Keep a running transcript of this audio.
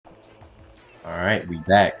All right, we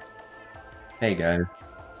back. Hey guys.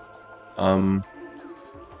 Um,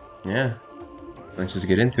 yeah, let's just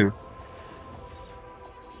get into.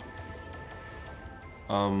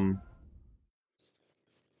 Um,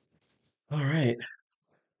 all right.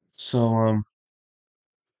 So,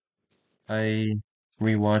 I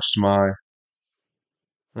rewatched my.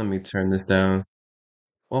 Let me turn this down.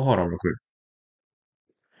 Well, hold on real quick.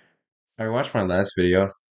 I rewatched my last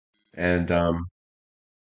video, and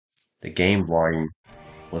the game volume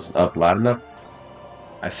wasn't up loud enough.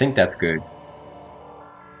 I think that's good.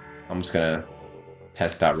 I'm just gonna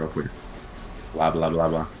test out real quick. Blah blah blah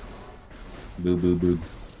blah. Boo boo boo.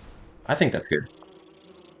 I think that's good.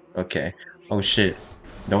 Okay. Oh shit!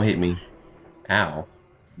 Don't hit me. Ow,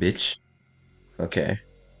 bitch. Okay.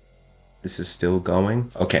 This is still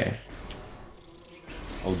going. Okay.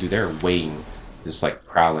 Oh, dude, they're waiting, just like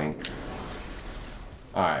prowling.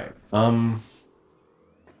 All right.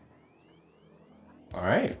 All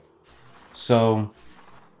right. So,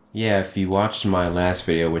 yeah, if you watched my last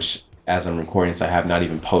video, which as I'm recording this, I have not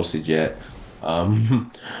even posted yet.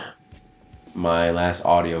 Um, my last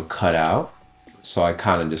audio cut out, so I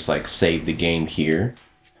kind of just like saved the game here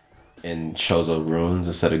in Chozo Ruins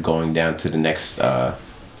instead of going down to the next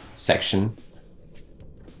section.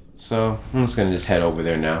 So I'm just gonna just head over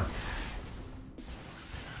there now.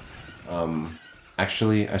 Um,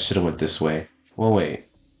 Actually, I should have went this way. Well, wait.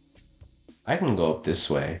 I can go up this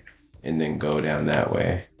way and then go down that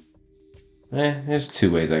way. There's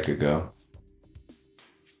two ways I could go.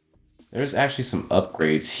 There's actually some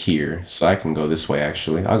upgrades here, so I can go this way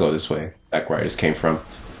actually. I'll go this way, back where I just came from.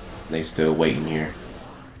 They still waiting here.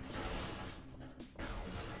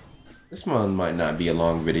 This one might not be a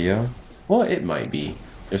long video. Well, it might be.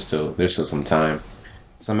 There's still some time.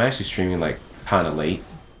 So I'm actually streaming like kinda late.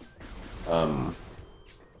 Um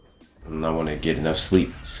and I wanna get enough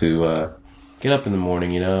sleep to get up in the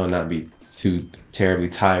morning, and not be too terribly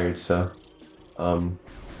tired, so um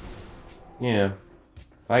yeah.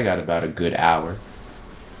 I got about a good hour.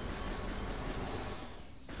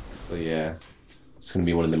 So yeah. It's gonna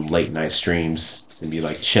be one of them late night streams. It's gonna be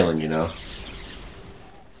like chilling.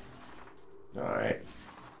 Alright.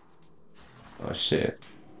 Oh shit.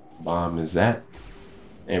 Bomb is that?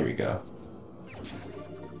 There we go.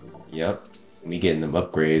 Yep. We getting them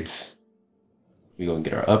upgrades. We gonna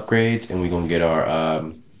get our upgrades and we gonna get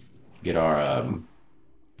our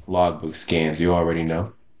logbook scans. You already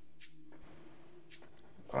know.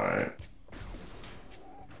 Alright.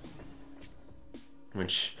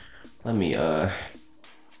 Which let me I'll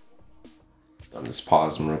just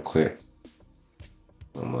pause them real quick.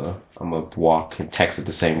 I'm gonna walk and text at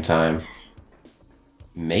the same time.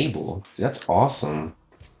 Mabel, that's awesome.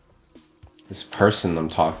 This person I'm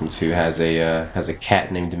talking to has a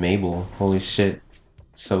cat named Mabel. Holy shit,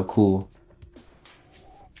 so cool.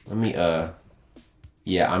 Let me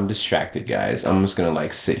yeah, I'm distracted, guys. I'm just gonna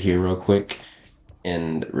like sit here real quick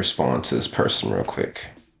and respond to this person real quick.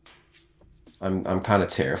 I'm kind of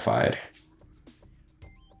terrified.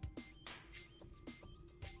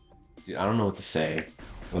 Dude, I don't know what to say.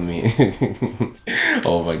 Let me.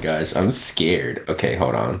 Oh my gosh, I'm scared. Okay,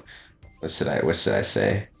 hold on. What should I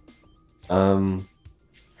say? Um,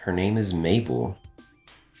 Her name is Mabel.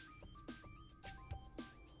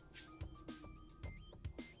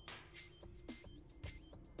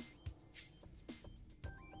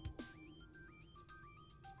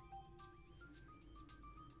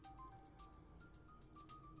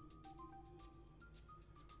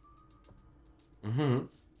 Mm-hmm.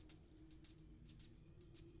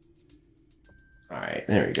 All right,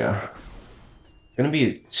 there we go. Gonna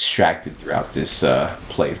be distracted throughout this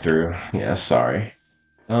playthrough. Yeah, sorry.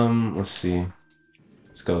 Let's see.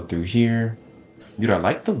 Let's go through here. Dude, I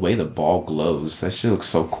like the way the ball glows. That shit looks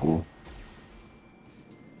so cool.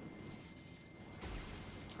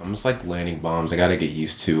 I'm just like landing bombs. I gotta get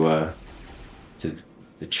used to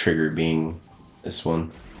the trigger being this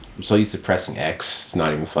one. I'm so used to pressing X. It's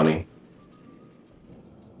not even funny.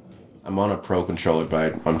 I'm on a pro controller,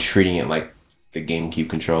 but I'm treating it like the GameCube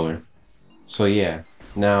controller. So yeah.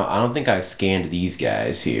 Now I don't think I scanned these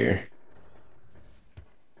guys here.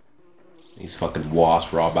 These fucking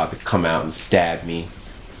wasps were all about to come out and stab me.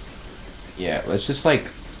 Yeah, let's just like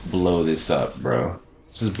blow this up, bro.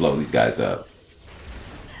 Let's just blow these guys up.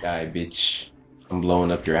 Die, bitch. I'm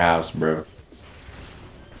blowing up your house, bro.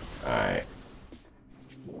 Alright.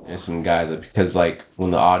 There's some guys up because like when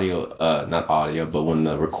the audio not audio, but when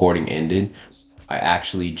the recording ended, I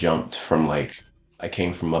actually jumped from like I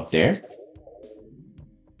came from up there.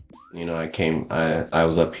 I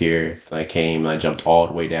was up here, and I jumped all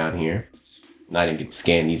the way down here. And I didn't get to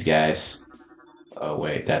scan these guys. Oh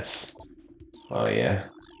wait, that's Oh yeah.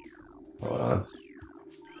 Hold on.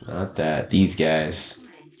 Not that. These guys.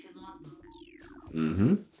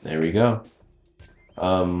 Mm-hmm. There we go.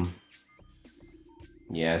 Um,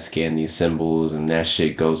 yeah, I scan these symbols and that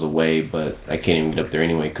shit goes away, but I can't even get up there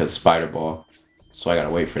anyway because Spider Ball. So I gotta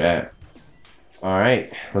wait for that.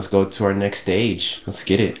 Alright, let's go to our next stage. Let's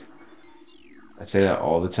get it. I say that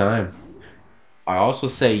all the time. I also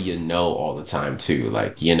say all the time too.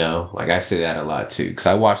 Like, like I say that a lot too. Because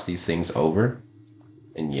I watch these things over.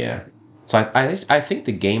 And yeah. So I think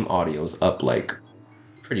the game audio is up like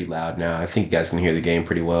pretty loud now. I think you guys can hear the game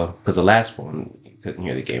pretty well. Because the last one, you couldn't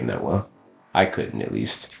hear the game that well. I couldn't at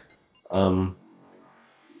least. Um,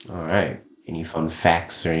 alright. Any fun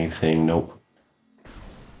facts or anything? Nope.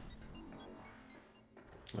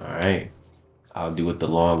 Alright. I'll do it the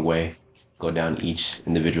long way. Go down each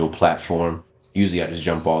individual platform. Usually I just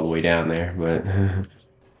jump all the way down there, but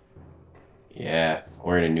yeah,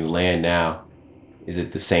 we're in a new land now. Is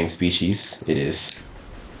it the same species? It is.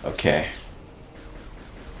 Okay.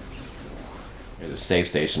 There's a safe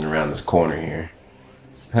station around this corner here.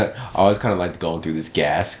 I always kind of like going through this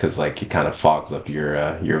gas because like it kind of fogs up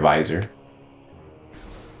your visor.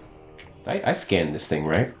 I scanned this thing,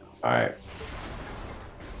 right? All right.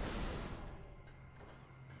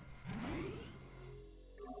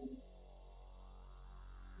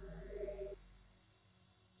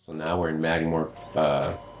 So now we're in Magmore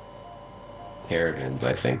Caravans,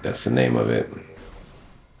 I think that's the name of it.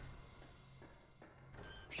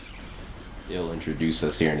 They'll introduce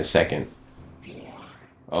us here in a second.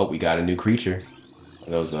 Oh, we got a new creature.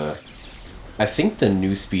 Those I think the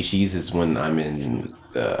new species is when I'm in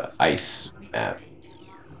the ice map.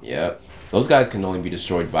 Yep. Those guys can only be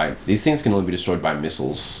destroyed by these things can only be destroyed by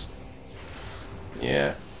missiles.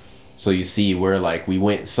 Yeah. So you see where like we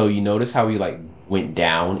went so you notice how we like went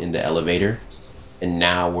down in the elevator and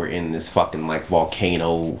now we're in this fucking like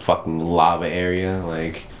volcano fucking lava area.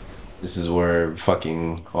 Like this is where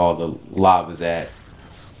fucking all the lava's at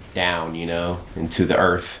down, into the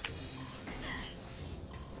earth.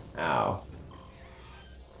 Ow.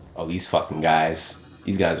 Oh, these fucking guys.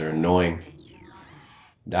 These guys are annoying.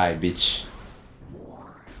 Die, bitch.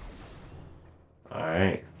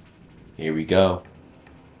 Alright. Here we go.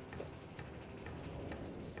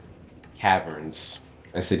 Caverns.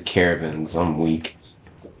 I said caravans. I'm weak.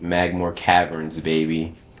 Magmore Caverns,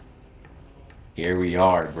 baby. Here we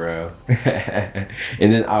are, bro. And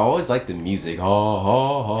then I always like the music. Ha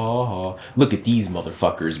ha ha ha. Look at these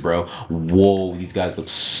motherfuckers, bro. Whoa, these guys look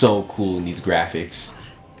so cool in these graphics.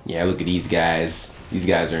 Yeah, look at these guys. These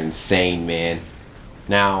guys are insane, man.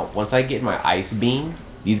 Now, once I get my ice beam,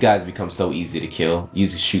 these guys become so easy to kill. You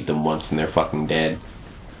just shoot them once and they're fucking dead.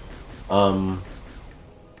 So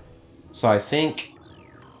I think,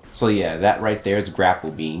 so yeah, that right there is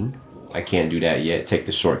grapple beam. I can't do that yet. Take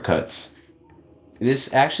the shortcuts.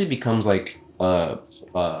 This actually becomes like a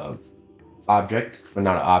object, or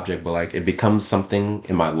not an object, but like it becomes something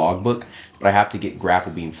in my logbook. But I have to get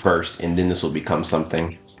grapple beam first, and then this will become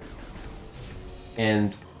something.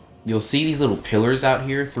 And you'll see these little pillars out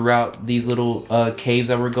here throughout these little caves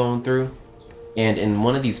that we're going through. And in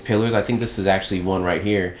one of these pillars, I think this is actually one right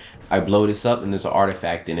here. I blow this up and there's an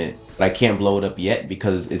artifact in it, but I can't blow it up yet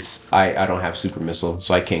because I don't have super missile,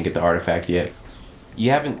 so I can't get the artifact yet.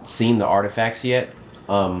 You haven't seen the artifacts yet,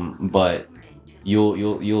 but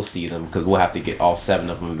you'll see them because we'll have to get all 7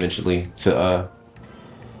 of them eventually to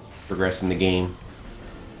progress in the game.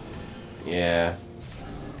 Yeah.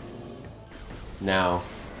 Now,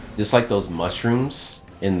 just like those mushrooms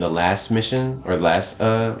in the last mission or last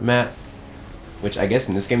map, which I guess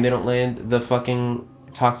in this game they don't land the fucking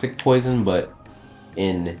toxic poison, but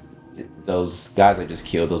in those guys I just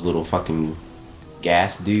killed, those little fucking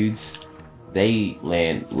gas dudes, they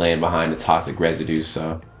land behind the toxic residue,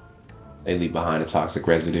 so they leave behind a toxic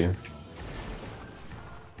residue.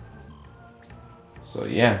 So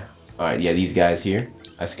yeah. Alright, yeah, these guys here.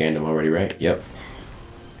 I scanned them already, right? Yep.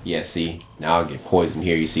 Yeah, see, now I'll get poisoned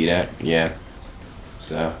here, you see that? Yeah.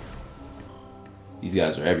 So these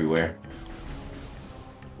guys are everywhere.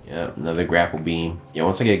 Yeah, another grapple beam. Yeah,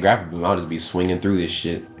 once I get a grapple beam, I'll just be swinging through this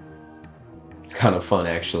shit. It's kind of fun,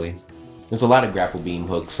 actually. There's a lot of grapple beam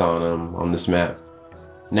hooks on this map.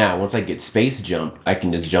 Now, once I get space jump, I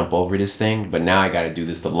can just jump over this thing, but now I gotta do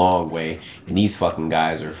this the long way, and these fucking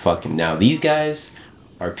guys are fucking... Now, these guys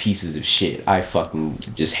are pieces of shit. I fucking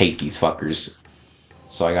just hate these fuckers.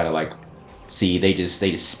 So I gotta, like... See, they just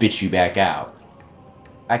spit you back out.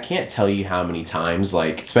 I can't tell you how many times,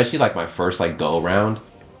 like, especially, like, my first, like, go-around,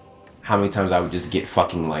 how many times I would just get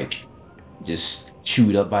fucking, like, just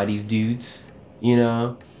chewed up by these dudes,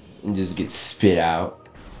 and just get spit out.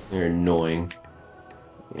 They're annoying.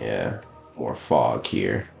 Yeah, more fog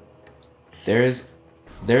here. There's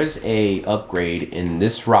there's a upgrade in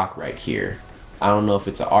this rock right here. I don't know if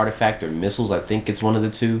it's an artifact or missiles. I think it's one of the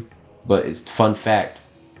two. But it's fun fact,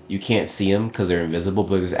 you can't see them because they're invisible.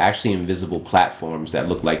 But there's actually invisible platforms that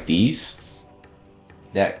look like these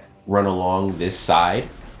that run along this side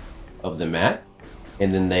of the map,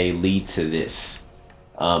 and then they lead to this.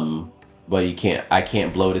 Um, but I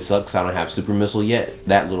can't blow this up because I don't have super missile yet.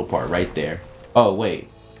 That little part right there. Oh wait,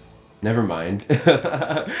 never mind.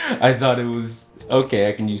 I thought it was okay.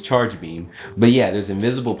 I can use charge beam, but yeah, there's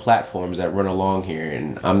invisible platforms that run along here,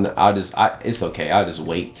 and it's okay. I'll just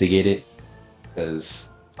wait to get it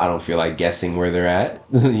because I don't feel like guessing where they're at,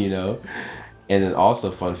 you know. And then also,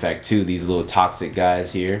 fun fact too, these little toxic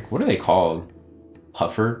guys here. What are they called?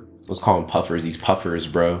 Puffer? Let's call them puffers. These puffers,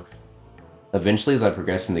 bro. Eventually, as I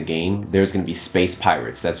progress in the game, there's going to be space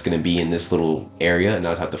pirates that's going to be in this little area, and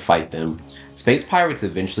I'll have to fight them. Space pirates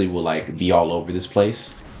eventually will like be all over this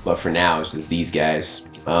place, but for now, it's just these guys.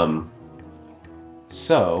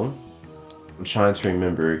 So I'm trying to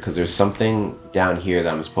remember because there's something down here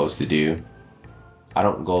that I'm supposed to do. I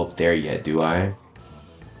don't go up there yet, do I?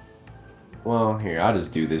 Well, here, I'll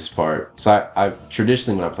just do this part. So I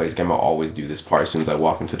traditionally, when I play this game, I'll always do this part as soon as I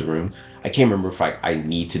walk into the room. I can't remember if I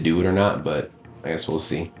need to do it or not, but I guess we'll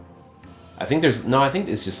see. I think I think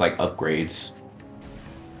it's just like upgrades.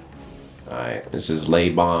 Alright, let's just lay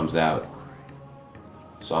bombs out.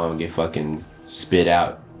 So I don't get fucking spit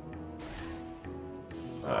out.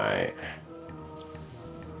 Alright.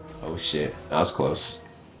 Oh shit, that was close.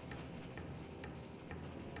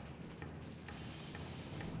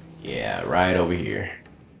 Yeah, right over here.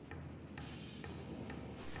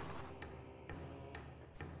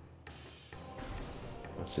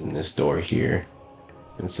 What's in this door here?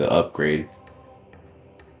 It's an upgrade.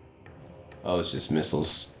 Oh, it's just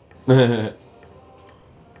missiles. I'm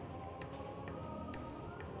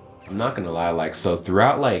not gonna lie, like, so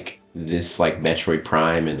throughout, like, this, like, Metroid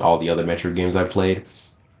Prime and all the other Metroid games I played,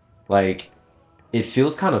 like, it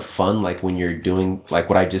feels kind of fun, like, when you're doing, like,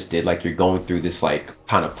 what I just did, like, you're going through this, like,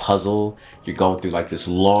 kind of puzzle, you're going through, like, this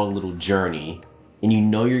long little journey, and you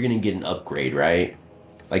know you're gonna get an upgrade, right?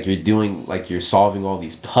 Like, you're doing, like, you're solving all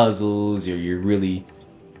these puzzles, you're really,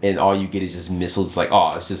 and all you get is just missiles. It's like,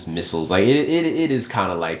 oh, it's just missiles. Like, it is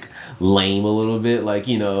kind of, like, lame a little bit, like,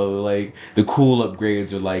 you know, like, the cool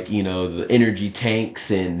upgrades are, like, you know, the energy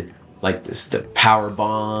tanks and, like, the power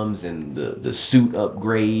bombs and the suit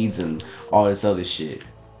upgrades and all this other shit,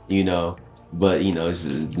 you know. But, you know, it's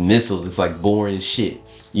just missiles. It's like boring as shit,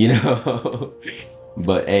 you know.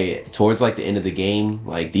 But hey, towards like the end of the game,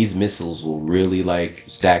 like these missiles will really like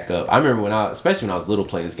stack up. I remember especially when I was little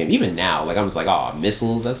playing this game, even now, like I'm just like, oh,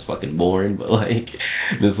 missiles, that's fucking boring. But like,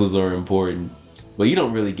 missiles are important. But you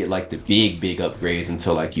don't really get like the big upgrades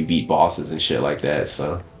until like you beat bosses and shit like that.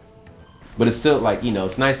 So. But it's still like, you know,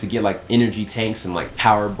 it's nice to get like energy tanks and like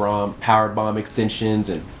power bomb extensions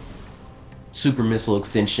and super missile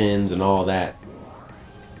extensions and all that.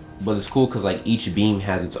 But it's cool because like each beam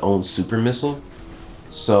has its own super missile.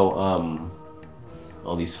 So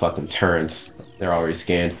all these fucking turrets, they're already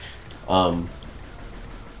scanned. And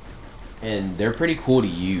they're pretty cool to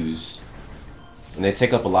use. And they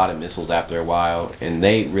take up a lot of missiles after a while, and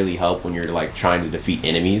they really help when you're like trying to defeat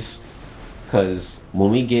enemies. Because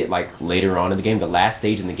when we get like later on in the game, the last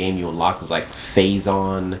stage in the game you unlock is like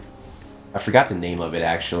Phazon. I forgot the name of it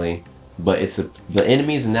actually, but the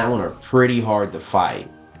enemies in that one are pretty hard to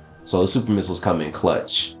fight. So the super missiles come in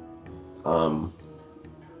clutch.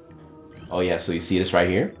 Oh yeah, so you see this right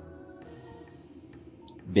here?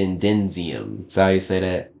 Bendenzium. Is that how you say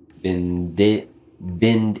that?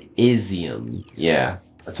 Bendizium. Yeah,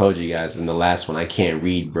 I told you guys in the last one I can't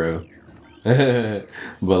read, bro. But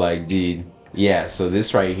like, dude, yeah. So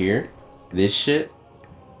this right here, this shit,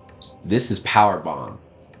 this is power bomb.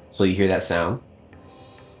 So you hear that sound?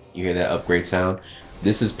 You hear that upgrade sound?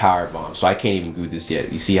 This is power bomb. So I can't even do this yet.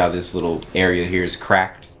 You see how this little area here is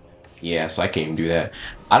cracked? Yeah, so I can't even do that.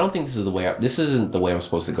 I don't think this is the way. This isn't the way I'm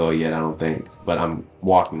supposed to go yet. I don't think, but I'm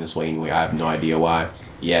walking this way anyway. I have no idea why.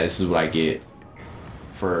 Yeah, this is what I get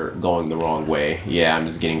for going the wrong way. Yeah, I'm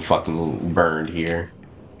just getting fucking burned here.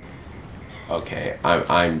 Okay,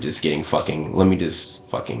 I'm just getting fucking. Let me just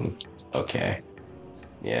fucking. Okay,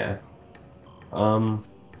 yeah.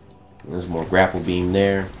 There's more grapple beam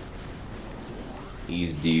there.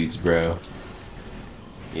 These dudes, bro.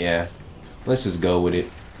 Yeah, let's just go with it.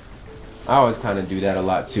 I always kind of do that a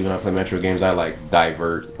lot too when I play Metro games. I like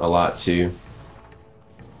divert a lot too.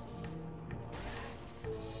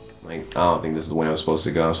 Like, I don't think this is the way I'm supposed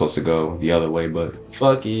to go. I'm supposed to go the other way, but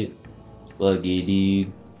fuck it. Fuck it,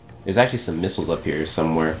 dude. There's actually some missiles up here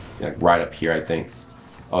somewhere, like right up here, I think.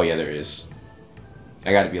 Oh yeah, there is.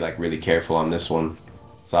 I gotta be like really careful on this one,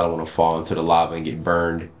 so I don't want to fall into the lava and get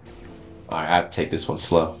burned. All right, I have to take this one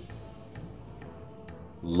slow.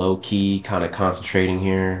 Low key, kind of concentrating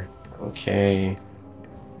here. Okay.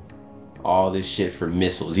 All this shit for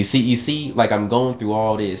missiles. You see, like I'm going through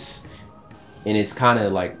all this, and it's kind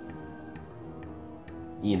of like,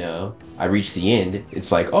 I reach the end.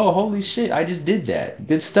 It's like, oh, holy shit, I just did that.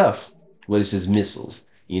 Good stuff. But it's just missiles.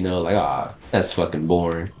 Like, that's fucking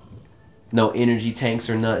boring. No energy tanks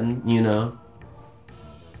or nothing.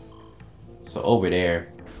 So over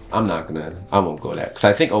there, I won't go there. Because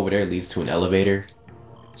I think over there leads to an elevator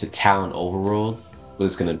to Talon Overworld. But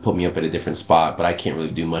it's going to put me up at a different spot. But I can't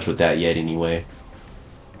really do much with that yet anyway.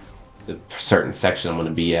 The certain section I'm going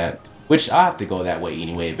to be at. Which I have to go that way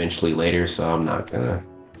anyway eventually later. So I'm not going to,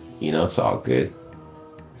 it's all good.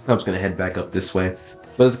 I'm just going to head back up this way.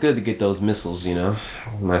 But it's good to get those missiles,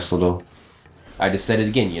 Nice little... I just said it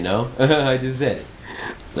again, I just said it.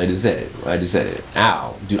 I just said it.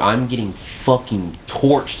 Ow. Dude, I'm getting fucking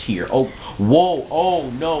torched here. Oh, whoa. Oh,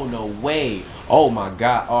 no way. Oh my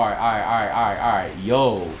god. Alright.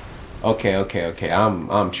 Yo. Okay.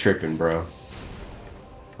 I'm tripping, bro.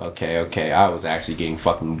 Okay. I was actually getting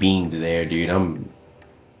fucking beamed there, dude.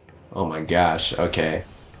 Oh my gosh. Okay.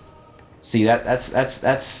 See,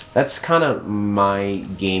 that's kind of my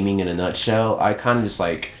gaming in a nutshell. I kind of just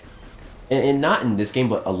like... And not in this game,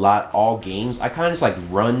 but all games, I kind of just like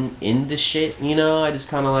run into shit, I just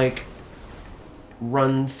kind of like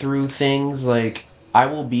run through things. Like, I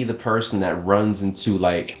will be the person that runs into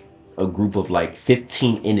like a group of like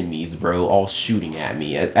 15 enemies, bro, all shooting at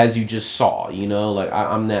me, as you just saw, like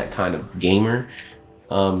I'm that kind of gamer.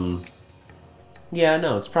 Yeah,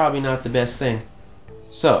 no, it's probably not the best thing.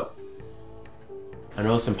 So, I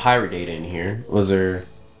know some pirate data in here. Was there...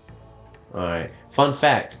 Alright, fun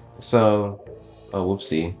fact. So, oh,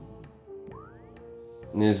 whoopsie.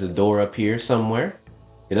 There's a door up here somewhere.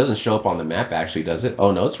 It doesn't show up on the map, actually, does it?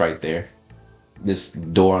 Oh, no, it's right there. This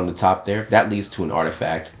door on the top there. That leads to an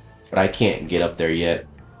artifact. But I can't get up there yet.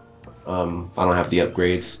 I don't have the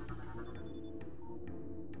upgrades.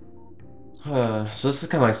 So this is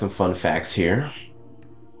kind of like some fun facts here.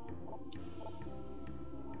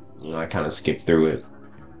 I kind of skipped through it.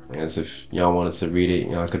 I guess if y'all wanted to read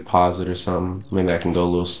it, I could pause it or something. Maybe I can go a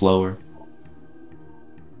little slower.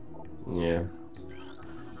 Yeah.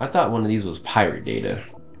 I thought one of these was pirate data.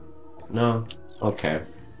 No? Okay.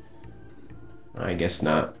 I guess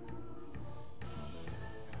not.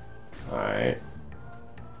 Alright.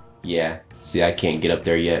 Yeah. See, I can't get up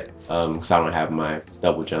there yet, because I don't have my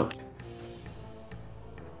double jump.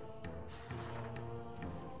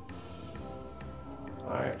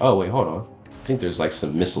 Alright. Oh, wait, hold on. I think there's like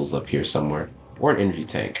some missiles up here somewhere. Or an energy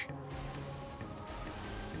tank.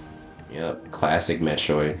 Yep, classic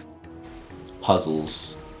Metroid.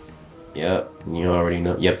 Puzzles. Yep, you already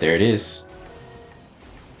know. Yep, there it is.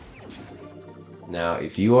 Now,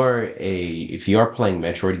 if you are playing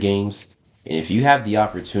Metroid games, and if you have the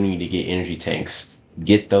opportunity to get energy tanks,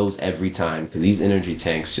 get those every time, because these energy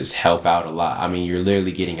tanks just help out a lot. I mean, you're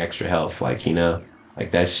literally getting extra health, like,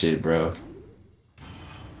 like that shit, bro.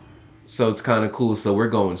 So it's kind of cool. So we're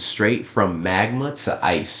going straight from magma to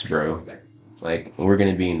ice, bro. Like, we're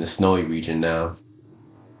going to be in the snowy region now.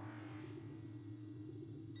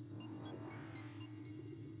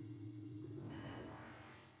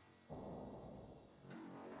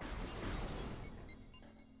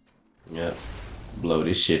 Yep. Blow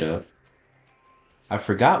this shit up. I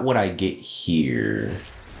forgot what I get here.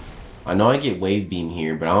 I know I get wave beam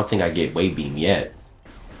here, but I don't think I get wave beam yet.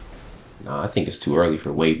 No, I think it's too early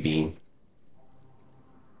for wave beam.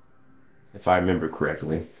 If I remember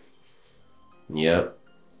correctly. Yep.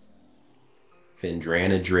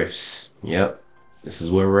 Fendrana drifts. Yep. This is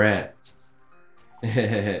where we're at.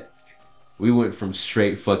 We went from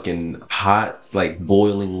straight fucking hot, like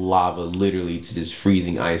boiling lava, literally, to just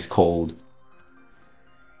freezing ice cold.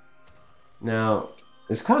 Now,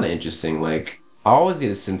 it's kind of interesting. Like, I always get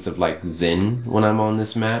a sense of like zen when I'm on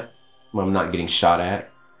this map, when I'm not getting shot at.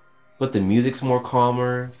 But the music's more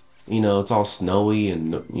calmer. It's all snowy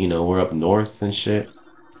and, we're up north and shit.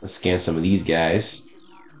 Let's scan some of these guys.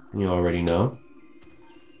 You already know.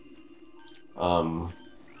 I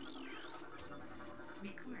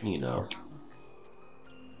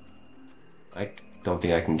don't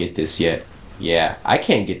think I can get this yet. Yeah, I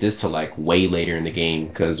can't get this till like way later in the game,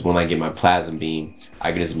 because when I get my plasma beam,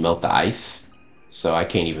 I can just melt the ice. So I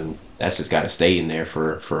can't even, that's just gotta stay in there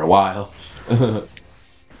for a while.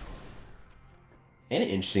 And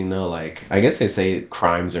interesting though, like, I guess they say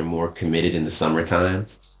crimes are more committed in the summertime.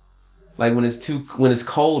 Like when it's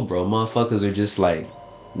cold, bro, motherfuckers are just like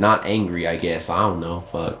not angry, I guess. I don't know.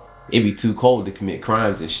 Fuck. It'd be too cold to commit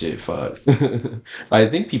crimes and shit. Fuck. I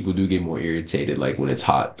think people do get more irritated like when it's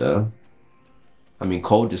hot though. I mean,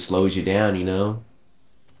 cold just slows you down, you know?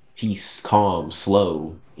 Peace, calm,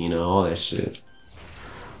 slow, you know, all that shit.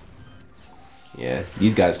 Yeah,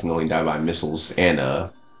 these guys can only die by missiles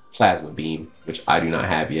and plasma beam, which I do not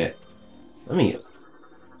have yet. I mean,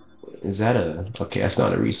 is that a okay, that's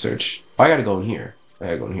not a research. Oh, I gotta go in here. I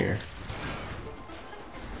gotta go in here.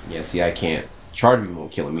 Yeah, see, I can't. Charge beam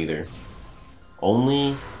won't kill him either.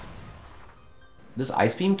 Only does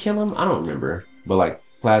ice beam kill him? I don't remember. But like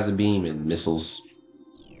plasma beam and missiles.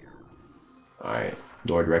 Alright.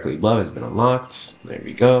 Door directly above has been unlocked. There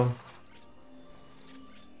we go.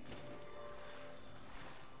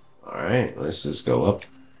 Alright, let's just go up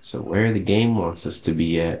to where the game wants us to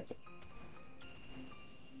be at.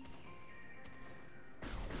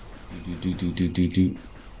 Do.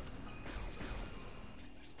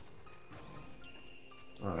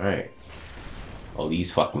 Alright. Oh,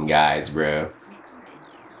 these fucking guys, bro.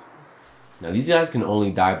 Now, these guys can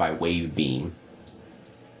only die by wave beam.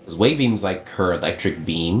 Because wave beam's like her electric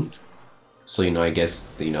beam. So, you know, I guess,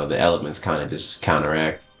 you know, the elements kind of just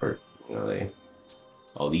counteract. Or, you know, they...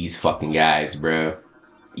 Oh, these fucking guys, bro.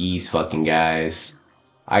 These fucking guys.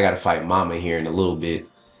 I gotta fight Mama here in a little bit.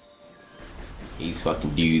 These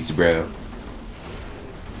fucking dudes, bro.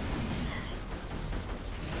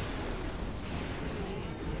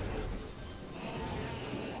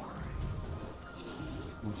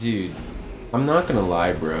 Dude, I'm not gonna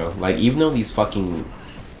lie, bro. Like, even though these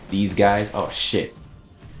guys, oh shit.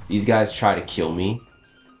 These guys try to kill me.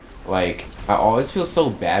 Like, I always feel so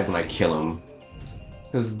bad when I kill them.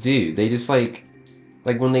 Cause, dude, they just like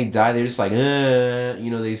when they die, they're just like, you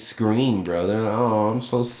know, they scream, bro. They're like, oh, I'm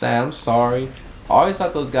so sad, I'm sorry. I always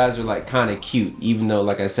thought those guys were like kind of cute, even though,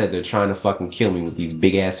 like I said, they're trying to fucking kill me with these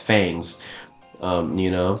big ass fangs. You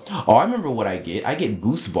know. Oh, I remember what I get. I get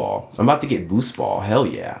Boost Ball. I'm about to get Boost Ball. Hell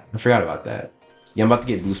yeah. I forgot about that. Yeah, I'm about to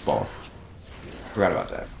get Boost Ball. Forgot about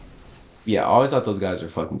that. Yeah, I always thought those guys were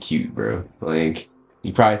fucking cute, bro. Like,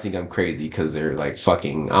 you probably think I'm crazy because they're like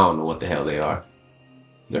fucking, I don't know what the hell they are.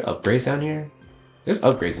 There are upgrades down here? There's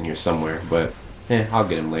upgrades in here somewhere, but I'll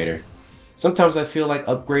get them later. Sometimes I feel like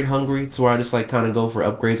upgrade hungry to where I just like kind of go for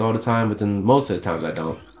upgrades all the time, but then most of the times I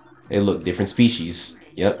don't. Hey, look, different species.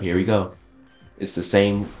 Yep, here we go. It's the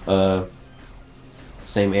same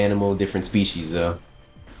animal, different species though.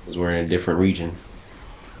 Because we're in a different region.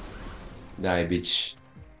 Die, bitch.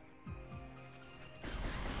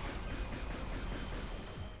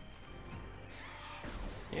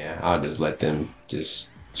 Yeah, I'll just let them just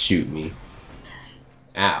shoot me.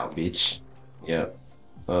 Ow, bitch. Yep.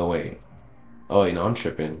 Oh, wait. Oh, you know, I'm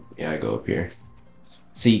tripping. Yeah, I go up here.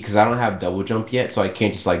 See, because I don't have double jump yet, so I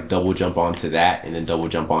can't just, like, double jump onto that and then double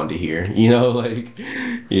jump onto here. You know, like,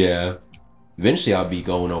 yeah. Eventually, I'll be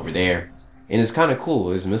going over there. And it's kind of cool.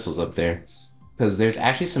 There's missiles up there. Because there's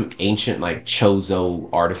actually some ancient, like, Chozo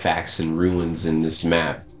artifacts and ruins in this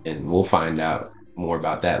map. And we'll find out more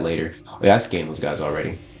about that later. Oh, yeah, I scanned those guys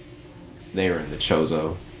already. They were in the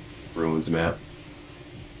Chozo ruins map.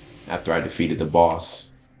 After I defeated the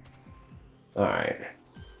boss. Alright.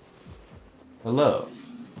 Hello.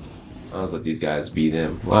 I'll just let these guys be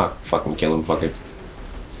them. Wow, fucking kill them, fuck it.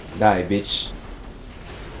 Die, bitch.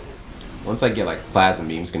 Once I get like plasma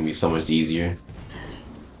beam, it's gonna be so much easier.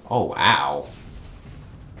 Oh, ow.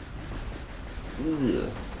 Ugh.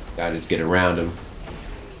 Gotta just get around him.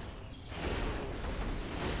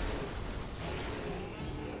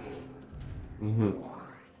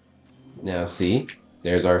 Now see,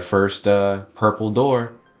 there's our first purple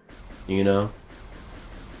door. You know,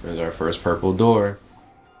 there's our first purple door.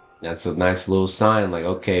 That's a nice little sign, like,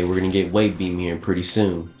 okay, we're gonna get wave beam here pretty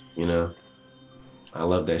soon. You know, I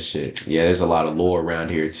love that shit. Yeah, there's a lot of lore around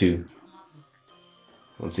here too.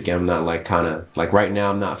 Once again, I'm not like kind of like right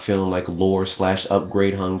now. I'm not feeling like lore /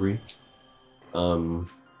 upgrade hungry. So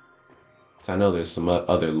I know there's some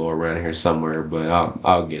other lore around here somewhere, but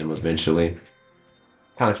I'll get them eventually.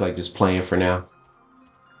 Kind of feel like just playing for now.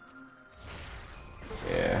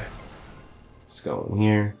 Yeah. Let's go in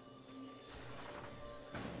here.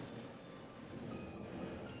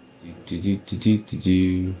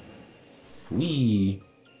 Do. Wee.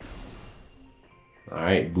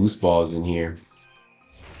 Alright, boost balls in here.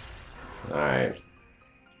 Alright.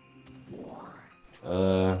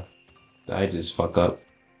 Did I just fuck up?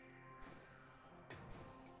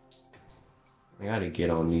 I gotta get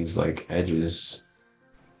on these like edges.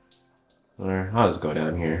 Or I'll just go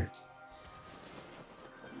down here.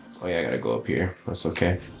 Oh yeah, I gotta go up here. That's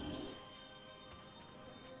okay.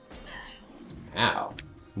 Ow.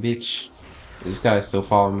 Bitch. This guy's still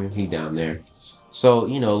following me. He down there. So,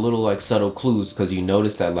 you know, little like subtle clues, because you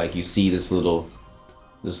notice that like you see this little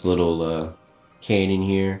canyon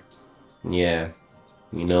here. Yeah.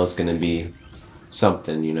 You know it's gonna be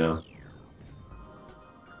something, you know.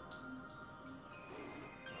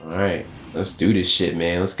 Alright. Let's do this shit,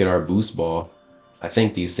 man. Let's get our boost ball. I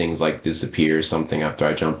think these things like disappear or something after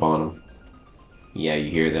I jump on them. Yeah,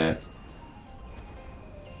 you hear that?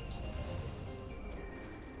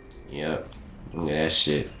 Yep. Look at that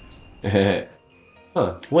shit.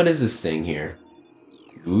 Huh. What is this thing here?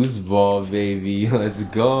 Boost ball, baby. Let's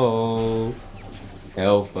go.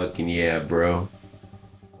 Hell fucking yeah, bro.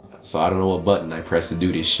 So I don't know what button I press to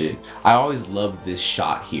do this shit. I always loved this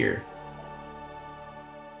shot here.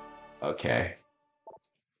 Okay.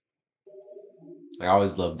 I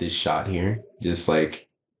always loved this shot here. Just like,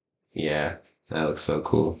 yeah, that looks so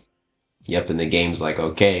cool. Yep, and the game's like,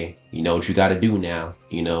 okay, you know what you gotta do now.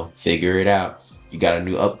 You know, figure it out. You got a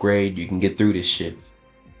new upgrade, you can get through this shit.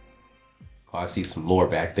 Oh, I see some lore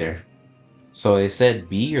back there. So they said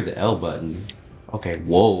B or the L button. Okay,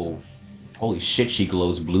 whoa. Holy shit, she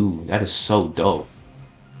glows blue. That is so dope.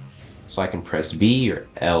 So I can press B or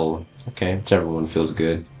L. Okay, whichever one feels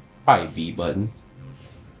good. Probably B button.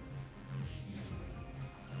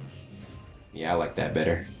 Yeah, I like that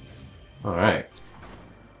better. Alright.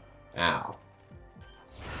 Ow.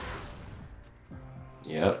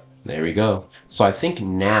 Yep, there we go. So I think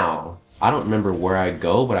now, I don't remember where I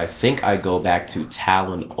go, but I think I go back to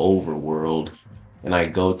Talon Overworld, and I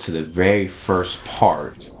go to the very first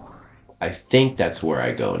part. I think that's where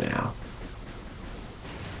I go now.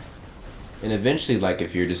 And eventually, like,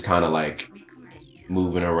 if you're just kind of like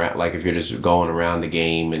moving around, like if you're just going around the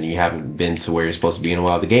game and you haven't been to where you're supposed to be in a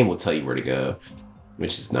while, the game will tell you where to go,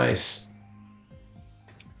 which is nice.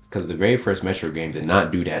 Because the very first Metroid game did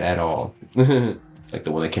not do that at all. Like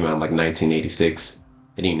the one that came out in like 1986.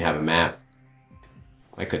 It didn't even have a map.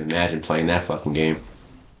 I couldn't imagine playing that fucking game.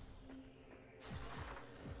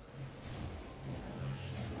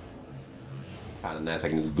 Kinda nice, I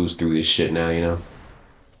can just boost through this shit now, you know?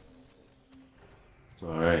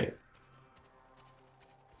 Alright.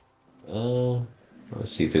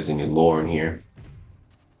 Let's see if there's any lore in here.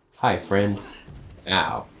 Hi, friend.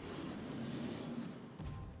 Ow.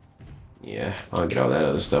 Yeah, I'll get all that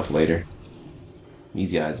other stuff later.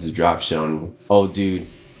 These guys just drop shit on. Oh, dude.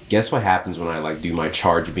 Guess what happens when I, like, do my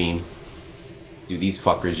charge beam? Dude, these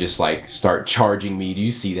fuckers just, like, start charging me. Do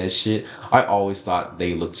you see that shit? I always thought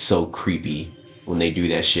they looked so creepy when they do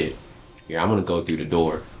that shit. Here, I'm gonna go through the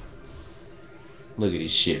door. Look at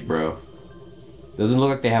this shit, bro. Doesn't it look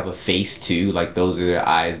like they have a face, too? Like, those are their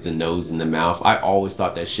eyes, the nose, and the mouth. I always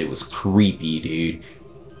thought that shit was creepy, dude.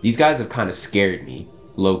 These guys have kind of scared me,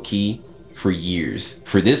 low-key, for years.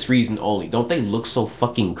 For this reason only. Don't they look so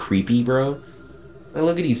fucking creepy, bro? Like,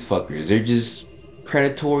 look at these fuckers. They're just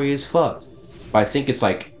predatory as fuck. But I think it's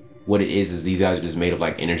like, what it is these guys are just made of,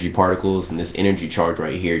 like, energy particles, and this energy charge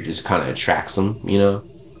right here just kind of attracts them, you know?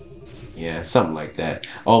 Yeah, something like that.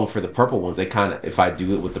 Oh, for the purple ones, they kind of, if I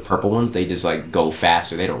do it with the purple ones, they just, like, go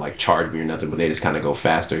faster. They don't, like, charge me or nothing, but they just kind of go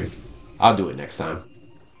faster. I'll do it next time.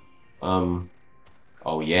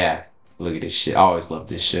 Oh, yeah. Look at this shit. I always love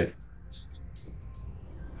this shit.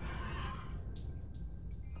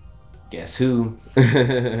 Guess who?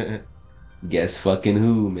 Guess fucking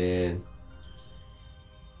who, man.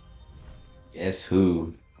 Guess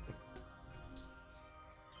who?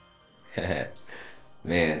 Man,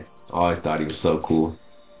 I always thought he was so cool.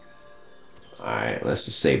 Alright, let's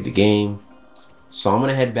just save the game. So I'm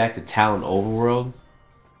gonna head back to Talon Overworld.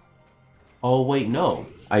 Oh, wait, no.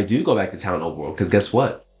 I do go back to Talon Overworld, because guess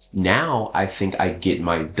what? Now I think I get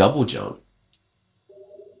my double jump.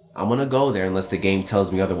 I'm gonna go there unless the game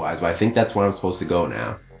tells me otherwise, but I think that's where I'm supposed to go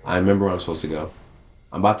now. I remember where I'm supposed to go.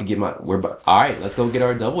 I'm about to get my... Alright, let's go get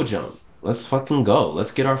our double jump. Let's fucking go.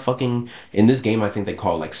 Let's get our fucking... In this game, I think they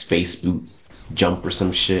call it like space boot jump or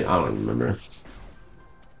some shit. I don't even remember.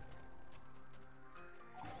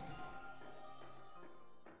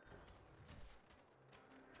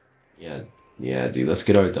 Yeah, dude. Let's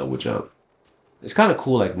get our double jump. It's kind of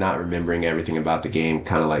cool, like, not remembering everything about the game.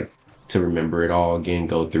 Kind of like to remember it all again,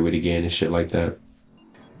 go through it again and shit like that.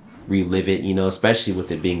 Relive it, you know, especially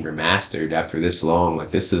with it being remastered after this long.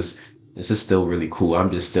 Like, this is still really cool.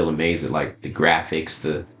 I'm just still amazed at, like, the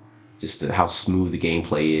graphics, how smooth the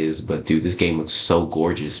gameplay is. But dude, this game looks so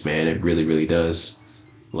gorgeous, man. It really, really does.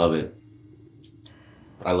 Love it.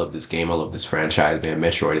 I love this game. I love this franchise, man.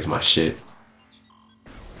 Metroid is my shit.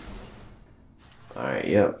 Alright,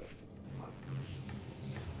 yep.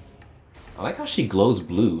 I like how she glows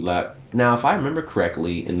blue. Like, Now, if I remember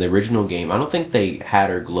correctly, in the original game, I don't think they had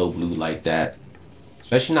her glow blue like that.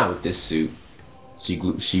 Especially not with this suit. She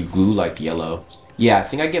grew like yellow. Yeah, I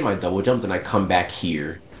think I get my double jump, then I come back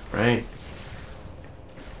here, right?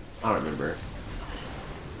 I don't remember.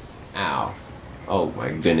 Ow. Oh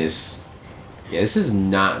my goodness. Yeah, this is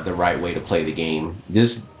not the right way to play the game.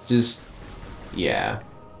 Yeah.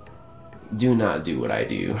 Do not do what I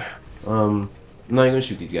do. I'm not even gonna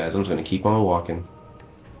shoot these guys. I'm just gonna keep on walking.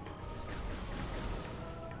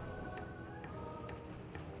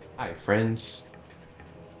 Hi, friends.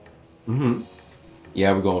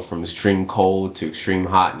 Yeah, we're going from extreme cold to extreme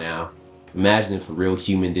hot now. Imagine if a real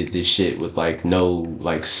human did this shit with like no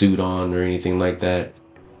like suit on or anything like that.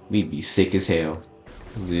 We'd be sick as hell.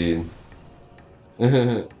 Dude.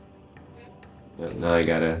 Now I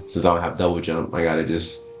gotta, since I don't have double jump, I gotta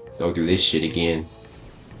just go through this shit again.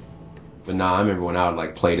 But nah, I remember when I would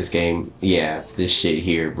like play this game, yeah, this shit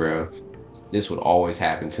here, bro. This would always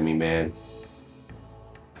happen to me, man.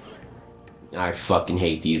 I fucking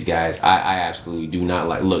hate these guys. I absolutely do not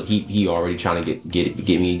like. Look, he already trying to get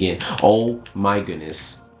me again. Oh my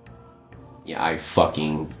goodness. Yeah, I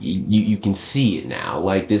fucking you can see it now.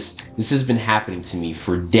 Like this has been happening to me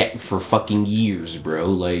for fucking years, bro.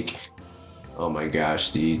 Like, oh my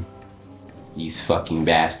gosh, dude. These fucking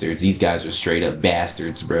bastards. These guys are straight up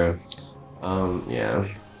bastards, bro. Yeah.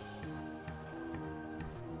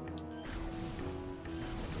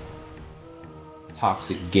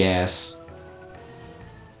 Toxic gas.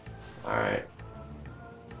 Alright.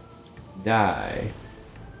 Die.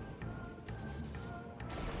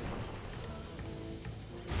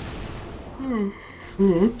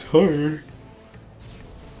 I'm tired.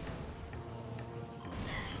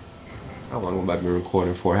 How long have I been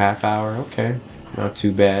recording for? Half hour? Okay. Not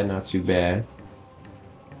too bad, not too bad.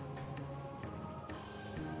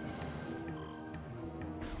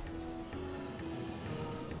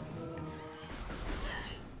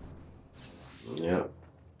 Yep.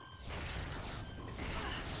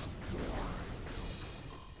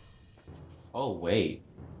 Oh, wait.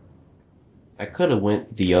 I could have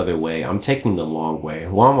went the other way. I'm taking the long way.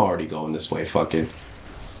 Well, I'm already going this way. Fuck it.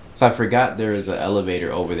 So I forgot there is an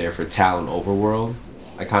elevator over there for Talon Overworld.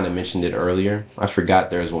 I kind of mentioned it earlier. I forgot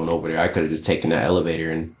there was one over there. I could have just taken that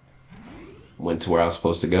elevator and went to where I was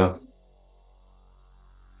supposed to go.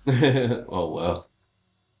 Oh well.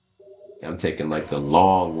 I'm taking like the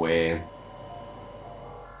long way.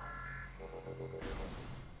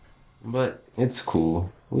 But it's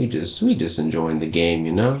cool. We just enjoying the game,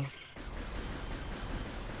 you know?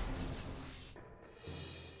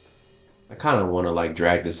 I kind of want to like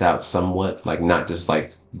drag this out somewhat, like not just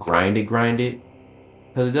like grind it.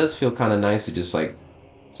 Because it does feel kind of nice to just like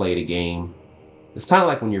play the game. It's kind of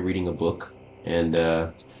like when you're reading a book and,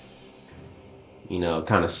 you know, it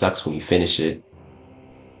kind of sucks when you finish it.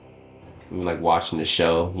 I mean, like watching the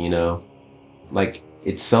show, you know, like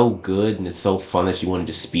it's so good and it's so fun that you want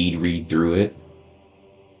to just speed read through it.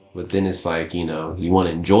 But then it's like, you know, you want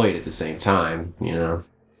to enjoy it at the same time, you know.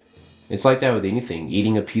 It's like that with anything.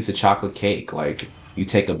 Eating a piece of chocolate cake, like you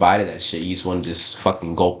take a bite of that shit, you just want to just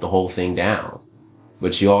fucking gulp the whole thing down.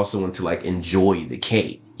 But you also want to like enjoy the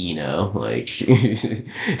cake, you know? Like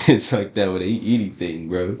it's like that with anything,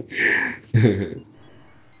 bro.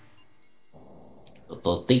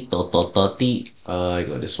 I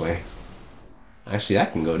go this way. Actually, I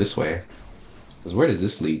can go this way. Because where does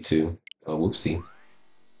this lead to? Oh, whoopsie.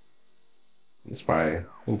 It's probably, I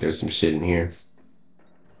think there's some shit in here.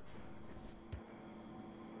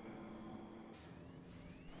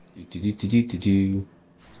 Do.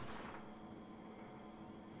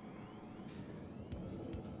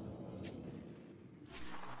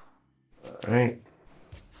 All right.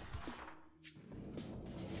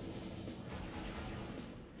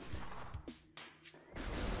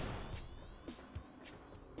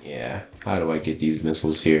 Yeah, how do I get these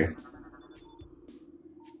missiles here?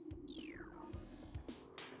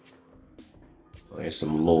 Well, there's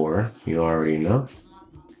some lore, you already know.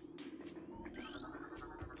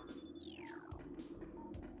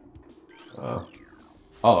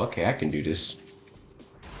 Oh, okay, I can do this.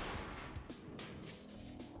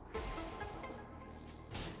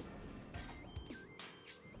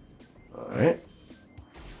 Alright.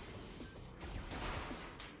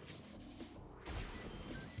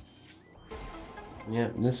 Yeah,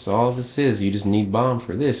 this all this is. You just need bomb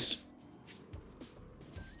for this.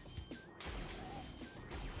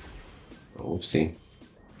 Oh, whoopsie.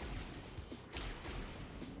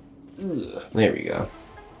 Ugh, there we go.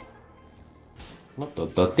 What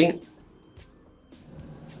the thing?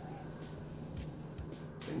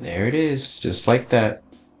 And there it is, just like that.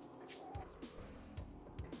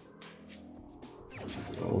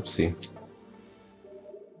 Whoopsie.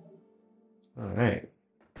 Alright.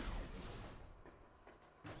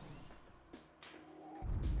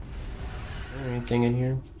 Anything in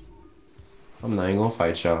here? I'm not even gonna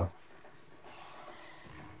fight y'all.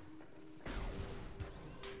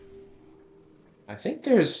 I think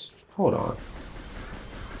there's... Hold on.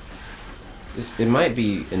 It might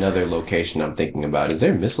be another location I'm thinking about. Is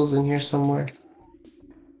there missiles in here somewhere?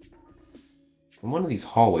 In one of these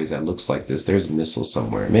hallways that looks like this, there's missiles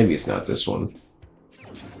somewhere. Maybe it's not this one.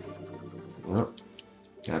 Oh,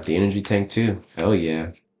 got the energy tank too. Hell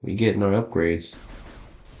yeah. We getting our upgrades.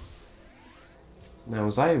 Now,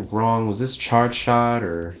 was I wrong? Was this charge shot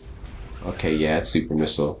or... Okay, yeah, it's super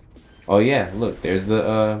missile. Oh yeah, look, there's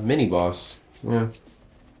the mini boss. Yeah.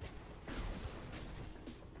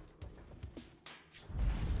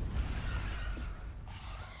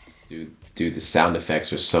 Dude, the sound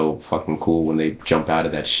effects are so fucking cool when they jump out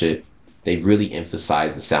of that shit. They really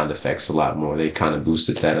emphasize the sound effects a lot more. They kind of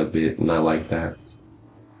boosted that a bit, and I like that.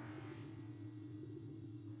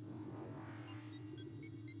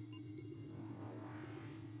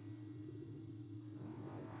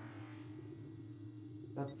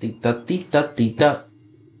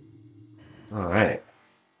 Alright.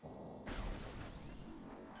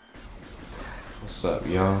 What's up,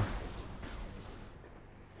 y'all?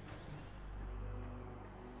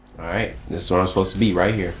 Alright, this is where I'm supposed to be,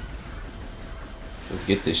 right here. Let's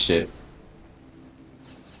get this shit.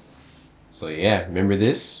 So yeah, remember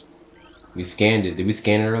this? We scanned it. Did we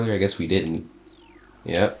scan it earlier? I guess we didn't.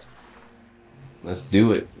 Yep. Let's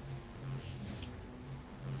do it.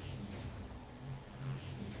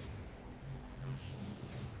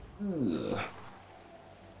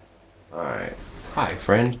 Alright. Hi,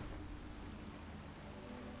 friend.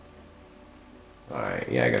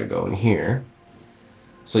 Alright, yeah, I gotta go in here.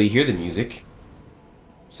 So you hear the music.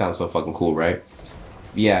 Sounds so fucking cool, right?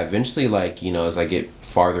 Yeah, eventually, like, you know, as I get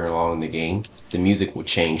farther along in the game, the music will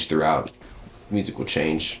change throughout. Music will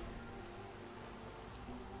change.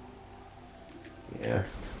 Yeah.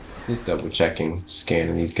 Just double checking,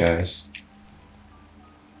 scanning these guys.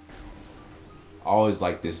 I always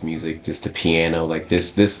like this music, just the piano, like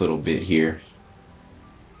this little bit here.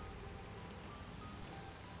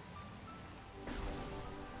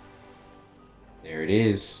 There it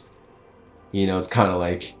is. You know, it's kind of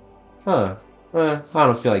like, huh, I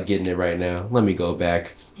don't feel like getting it right now. Let me go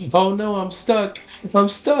back. Oh no, I'm stuck. I'm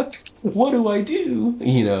stuck. What do I do?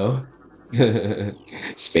 You know,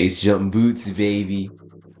 space jump boots, baby.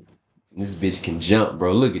 This bitch can jump,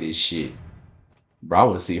 bro. Look at this shit. Bro, I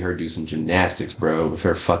want to see her do some gymnastics, bro, with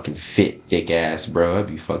her fucking fit, thick ass, bro.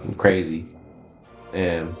 That'd be fucking crazy.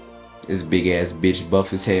 Damn, this big ass bitch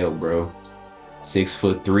buff as hell, bro.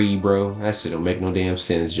 6'3", bro. That shit don't make no damn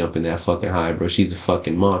sense jumping that fucking high, bro. She's a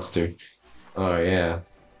fucking monster. Oh, yeah.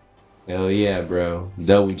 Hell yeah, bro.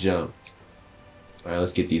 Double jump. Alright,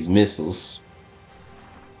 let's get these missiles.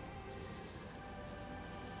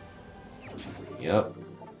 Yep.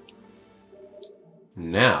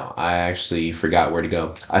 Now, I actually forgot where to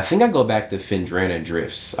go. I think I go back to Findrana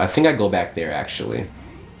Drifts. I think I go back there, actually.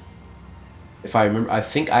 If I remember, I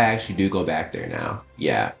think I actually do go back there now.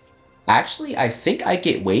 Yeah. Actually, I think I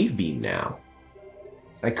get Wave Beam now.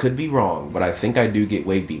 I could be wrong, but I think I do get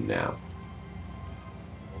Wave Beam now.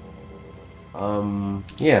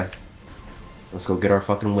 Yeah. Let's go get our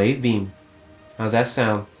fucking Wave Beam. How's that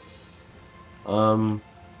sound? Yeah.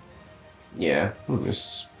 I'm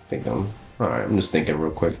just thinking. Alright, I'm just thinking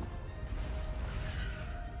real quick.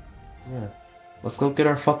 Yeah. Let's go get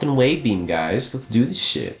our fucking Wave Beam, guys. Let's do this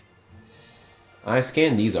shit. I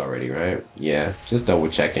scanned these already, right? Yeah, just double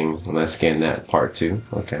checking when I scanned that part too.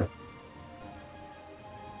 Okay.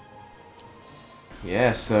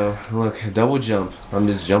 Yeah, so look, double jump. I'm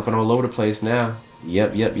just jumping all over the place now.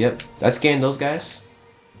 Yep. Did I scan those guys?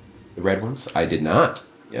 The red ones? I did not.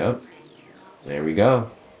 Yep. There we go.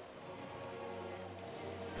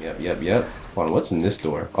 Yep. Hold on, what's in this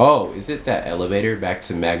door? Oh, is it that elevator back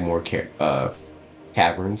to Magmore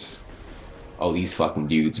Caverns? Oh, these fucking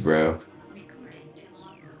dudes, bro.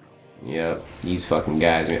 Yep, these fucking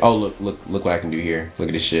guys. I mean, oh, look what I can do here. Look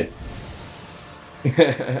at this shit.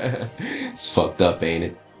 It's fucked up, ain't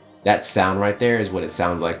it? That sound right there is what it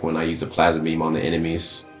sounds like when I use a plasma beam on the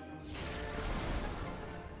enemies.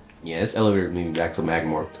 Yeah, this elevator moving back to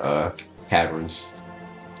Magmore Caverns.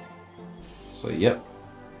 So, yep.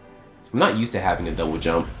 I'm not used to having a double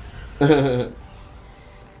jump. I've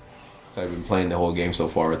been playing the whole game so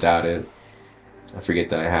far without it. I forget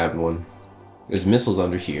that I have one. There's missiles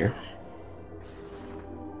under here.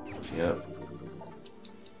 Yep.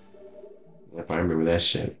 If I remember that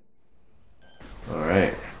shit.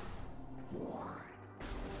 Alright.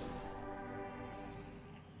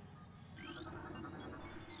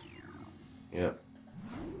 Yep.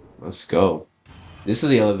 Let's go. This is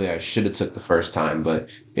the elevator I should have took the first time, but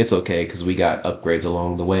it's okay because we got upgrades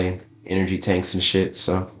along the way, energy tanks and shit.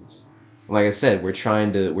 So, like I said, we're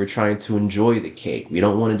trying to enjoy the cake. We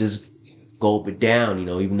don't want to just gulp it down,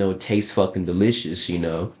 even though it tastes fucking delicious.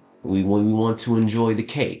 We want to enjoy the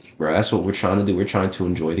cake, bro. That's what we're trying to do. We're trying to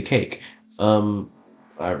enjoy the cake. Um,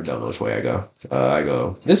 I don't know which way I go. I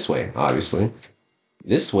go this way, obviously.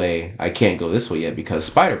 This way, I can't go this way yet because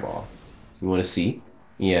Spider Ball. You want to see?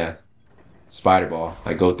 Yeah. Spider Ball.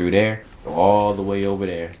 I go through there, go all the way over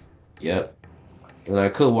there. Yep. And I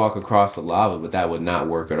could walk across the lava, but that would not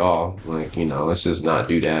work at all. Like, let's just not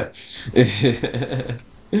do that.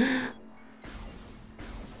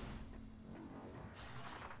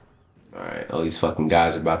 Alright, all these fucking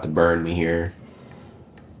guys are about to burn me here.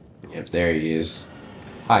 Yep, there he is.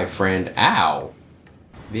 Hi, friend. Ow!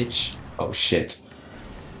 Bitch. Oh, shit.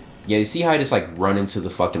 Yeah, you see how I just, like, run into the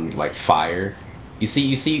fucking, like, fire? You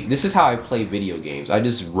see, this is how I play video games. I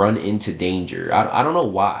just run into danger. I don't know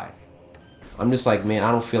why. I'm just like, man,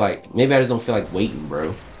 I don't feel like, maybe I just don't feel like waiting,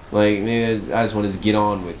 bro. Like, maybe I just want to just get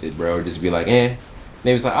on with it, bro. Just be like, eh.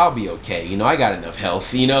 Maybe it's like, I'll be okay. I got enough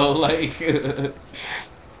health, like,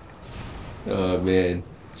 oh, man.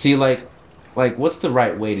 See, like, what's the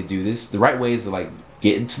right way to do this? The right way is to, like,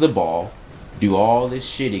 get into the ball, do all this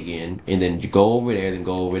shit again, and then go over there, then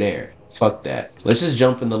go over there. Fuck that. Let's just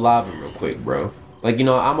jump in the lava real quick, bro. Like,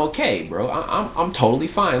 I'm okay, bro. I'm totally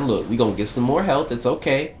fine. Look, we gonna get some more health. It's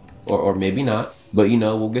okay. Or maybe not. But,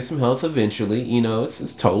 we'll get some health eventually.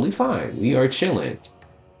 It's totally fine. We are chilling.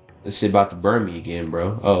 This shit about to burn me again,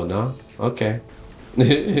 bro. Oh, no? Okay.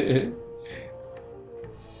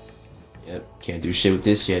 Yep, can't do shit with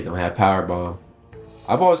this yet. Don't have power bomb.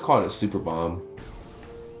 I've always called it super bomb.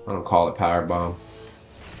 I don't call it power bomb.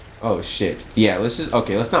 Oh shit. Yeah, let's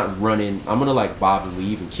not run in. I'm gonna like bob and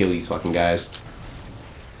weave and kill these fucking guys.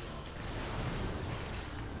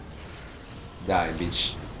 Die,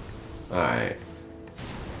 bitch. Alright.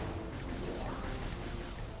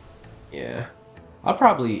 Yeah. I'll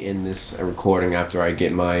probably end this recording after I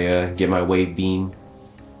get my wave beam.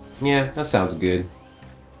 Yeah, that sounds good.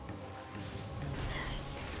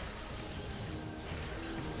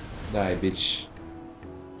 Die, bitch.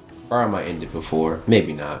 Or I might end it before.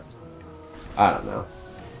 Maybe not. I don't know.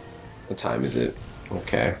 What time is it?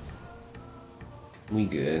 Okay. We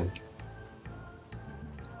good.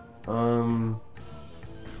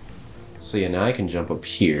 So yeah, now I can jump up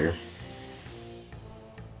here.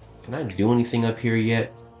 Can I do anything up here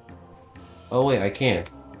yet? Oh wait, I can.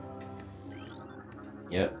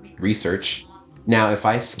 Yep, research. Now, if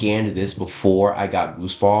I scanned this before I got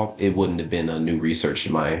Boost Ball, it wouldn't have been a new research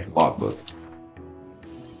in my logbook.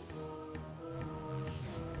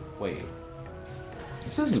 Wait.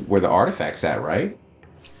 This is where the artifact's at, right?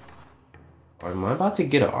 Or am I about to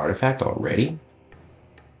get an artifact already?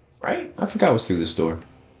 Right? I forgot what's through this door.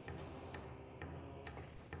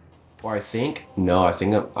 Or I think... No, I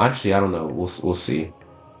think... Actually, I don't know. We'll see.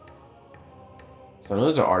 So I know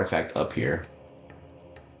there's an artifact up here.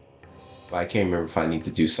 But I can't remember if I need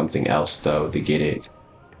to do something else, though, to get it.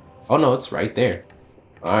 Oh, no, it's right there.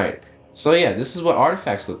 Alright. So, yeah, this is what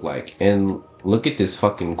artifacts look like. And look at this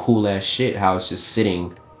fucking cool-ass shit, how it's just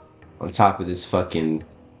sitting on top of this fucking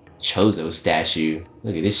Chozo statue.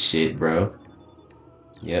 Look at this shit, bro.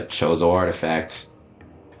 Yep, Chozo artifact.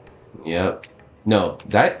 Yep. No,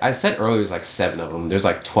 that I said earlier there's like 7 of them. There's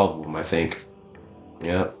like 12 of them, I think.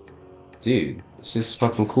 Yep. Dude, it's just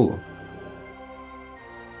fucking cool.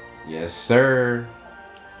 Yes, sir.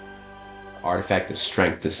 Artifact of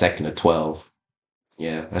Strength, the second of 12.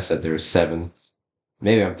 Yeah, I said there were 7.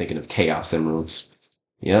 Maybe I'm thinking of Chaos Emeralds.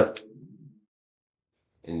 Yep.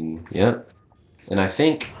 And, yep. And I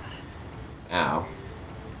think... Ow.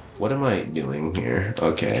 What am I doing here?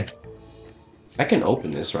 Okay. I can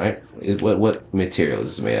open this, right? What material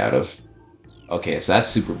is this made out of? Okay, so that's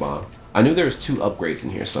Super Bomb. I knew there was 2 upgrades in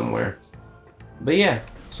here somewhere. But yeah,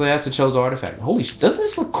 so that's the Chozo artifact. Holy shit, doesn't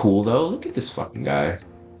this look cool though? Look at this fucking guy.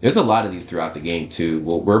 There's a lot of these throughout the game too.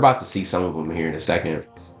 Well, we're about to see some of them here in a second.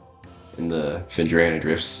 In the Phendrana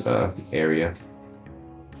Drifts area.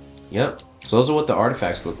 Yep, so those are what the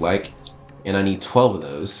artifacts look like. And I need 12 of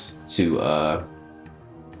those to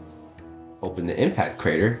open the impact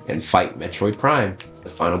crater and fight Metroid Prime, the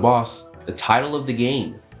final boss. The title of the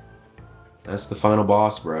game. That's the final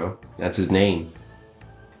boss, bro. That's his name.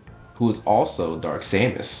 Who is also Dark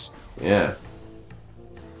Samus. Yeah.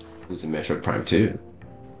 Who's in Metroid Prime 2.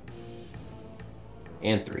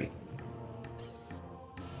 And 3.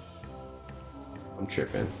 I'm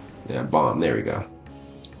tripping. Yeah, bomb. There we go.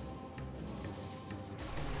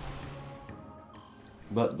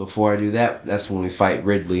 But before I do that, that's when we fight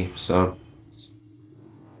Ridley. So,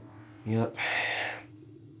 yep.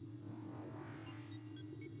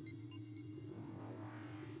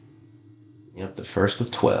 Yep, the first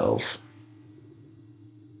of 12.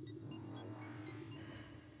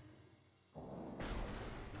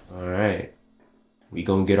 All right. We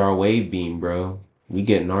gonna get our wave beam, bro. We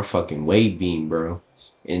getting our fucking wave beam, bro.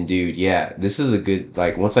 And dude, yeah, this is a good,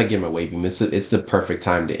 like, once I get my wave beam, it's the perfect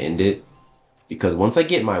time to end it. Because once I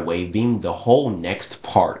get my wave beam, the whole next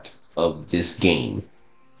part of this game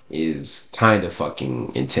is kind of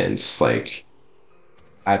fucking intense. Like,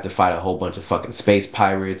 I have to fight a whole bunch of fucking space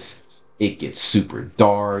pirates. It gets super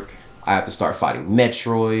dark. I have to start fighting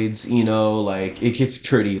Metroids, like it gets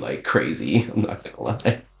pretty like crazy. I'm not gonna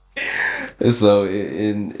lie. So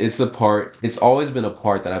it's a part. It's always been a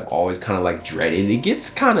part that I've always kind of like dreaded. It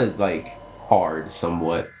gets kind of like hard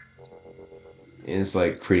somewhat. And it's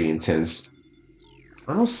like pretty intense.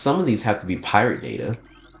 I know some of these have to be pirate data.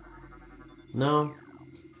 No,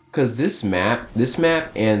 because this map,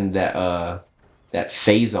 and that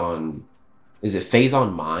phase on, is it phase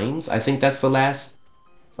on mines? I think that's the last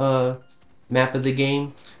uh map of the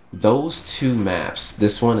game. Those two maps,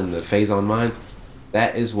 this one and the phase on mines,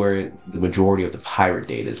 that is where the majority of the pirate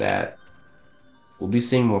data is at. We'll be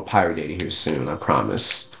seeing more pirate data here soon, I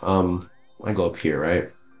promise. I go up here, right?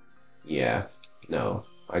 Yeah. No,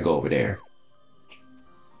 I go over there.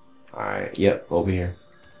 Alright, yep, over here.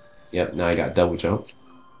 Yep, now I got double jump.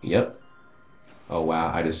 Yep. Oh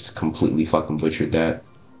wow, I just completely fucking butchered that.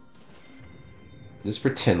 Just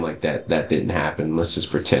pretend like that didn't happen. Let's just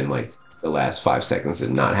pretend like the last 5 seconds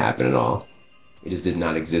did not happen at all. It just did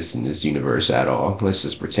not exist in this universe at all. Let's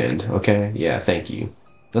just pretend, okay? Yeah, thank you.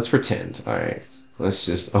 Let's pretend. All right. Let's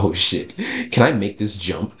just. Oh shit! Can I make this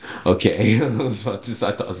jump? Okay. I was about to.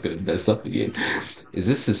 I thought I was gonna mess up again. Is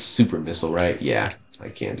this a super missile? Right? Yeah. I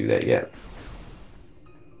can't do that yet.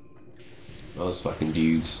 Those fucking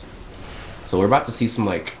dudes. So we're about to see some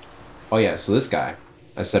like. Oh yeah. So this guy.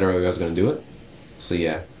 I said earlier I was gonna do it. So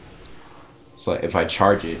yeah. So if I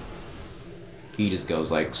charge it, he just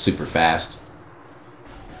goes like super fast.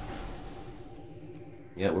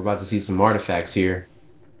 Yeah, we're about to see some artifacts here.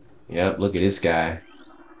 Yep, look at this guy.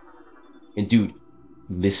 And dude,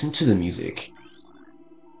 listen to the music.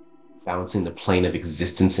 Balancing the plane of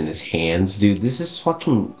existence in his hands. Dude, this is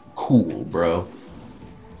fucking cool, bro.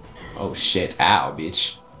 Oh shit, ow,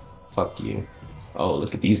 bitch. Fuck you. Oh,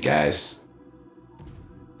 look at these guys.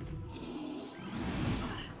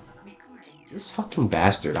 This fucking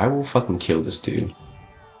bastard. I will fucking kill this dude.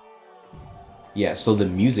 Yeah, so the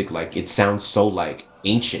music, like, it sounds so, like,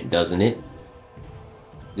 ancient, doesn't it?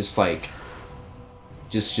 Just like,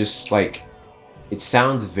 just like, it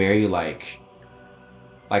sounds very like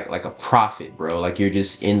a prophet, bro. Like you're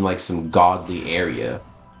just in like some godly area,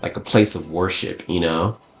 like a place of worship,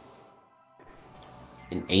 an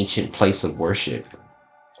ancient place of worship.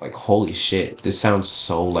 Like holy shit, this sounds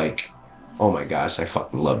so like, oh my gosh, I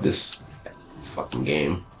fucking love this fucking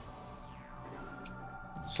game.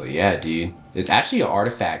 So yeah, dude, there's actually an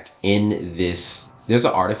artifact in this. There's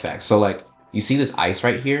an artifact. So like, you see this ice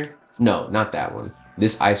right here? No, not that one.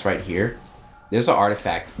 This ice right here. There's an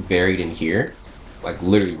artifact buried in here, like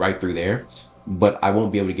literally right through there. But I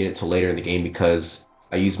won't be able to get it till later in the game because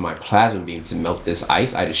I use my plasma beam to melt this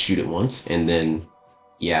ice. I just shoot it once and then,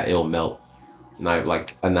 yeah, it'll melt. And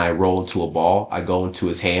I roll into a ball. I go into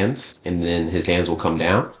his hands and then his hands will come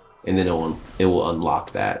down and then it will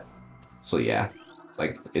unlock that. So yeah,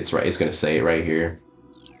 like it's right. It's gonna say it right here.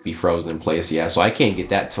 Be frozen in place. Yeah, so I can't get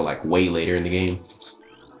that till like way later in the game.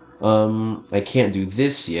 I can't do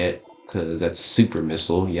this yet because that's super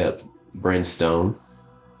missile. Yep, brimstone.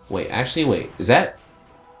 Wait, actually, wait. Is that?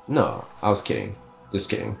 No, I was kidding. Just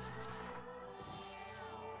kidding.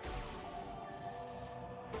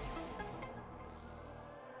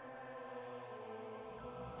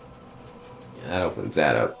 Yeah, that opens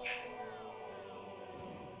that up.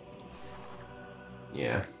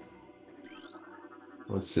 Yeah.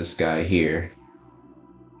 What's this guy here?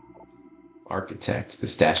 Architect. The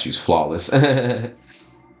statue's flawless.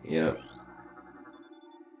 Yep.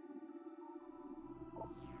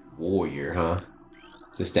 Warrior, huh?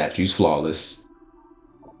 The statue's flawless.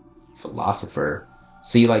 Philosopher.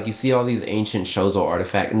 See, like, you see all these ancient shows or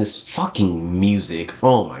artifact and this fucking music.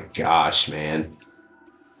 Oh my gosh, man.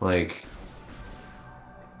 Like,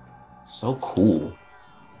 so cool.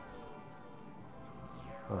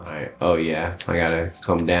 Alright. Oh, yeah. I gotta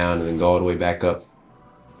come down and then go all the way back up.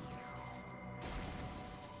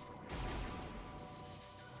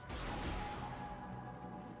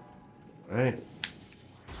 Alright.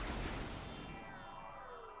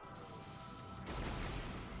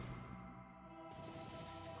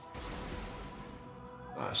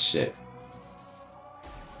 Ah, shit.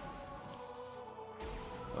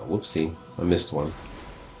 Oh, whoopsie. I missed one.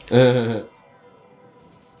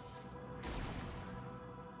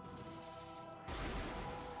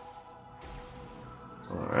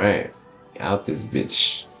 Alright. Out this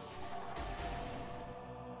bitch.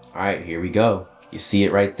 Alright, here we go. You see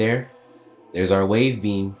it right there? There's our wave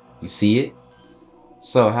beam. You see it?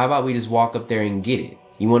 So how about we just walk up there and get it?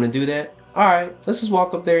 You want to do that? Alright, let's just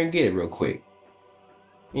walk up there and get it real quick.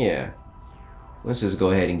 Yeah. Let's just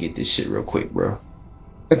go ahead and get this shit real quick, bro.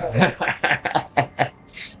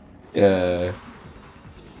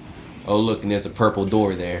 Oh look, and there's a purple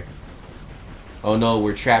door there. Oh no,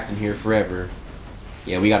 we're trapped in here forever.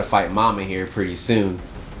 Yeah, we gotta fight Mama here pretty soon.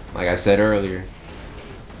 Like I said earlier.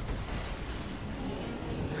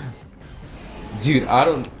 Dude, I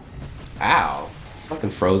don't... Ow.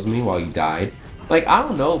 Fucking froze me while you died. Like, I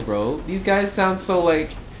don't know, bro. These guys sound so, like...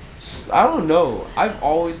 I don't know. I've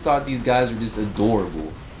always thought these guys were just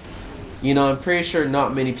adorable. You know, I'm pretty sure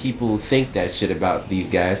not many people think that shit about these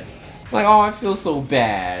guys. Like, oh, I feel so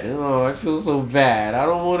bad. Oh, I feel so bad. I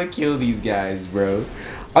don't want to kill these guys, bro.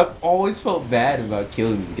 I've always felt bad about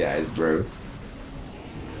killing these guys, bro.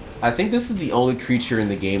 I think this is the only creature in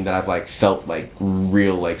the game that I've, like, felt, like,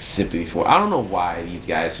 real, like, sympathy for. I don't know why these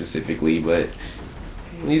guys specifically, but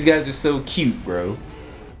these guys are so cute, bro.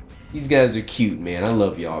 These guys are cute, man. I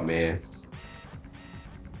love y'all, man.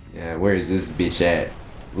 Yeah, where is this bitch at?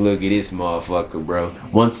 Look at this motherfucker, bro.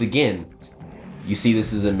 Once again, you see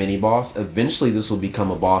this is a mini-boss. Eventually, this will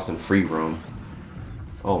become a boss in free roam.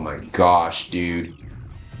 Oh my gosh, dude.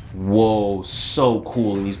 Whoa, so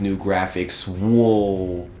cool in these new graphics.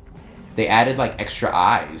 Whoa. They added, like, extra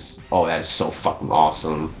eyes. Oh, that is so fucking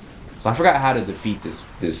awesome. So I forgot how to defeat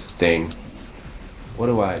this thing. What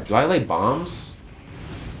do I lay bombs?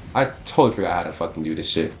 I totally forgot how to fucking do this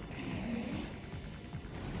shit.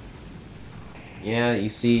 Yeah, you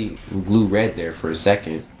see blue red there for a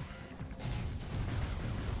second.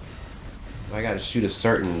 I gotta shoot a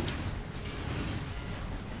certain...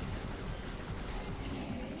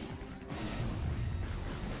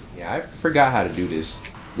 Yeah, I forgot how to do this.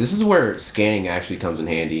 This is where scanning actually comes in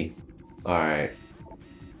handy. Alright.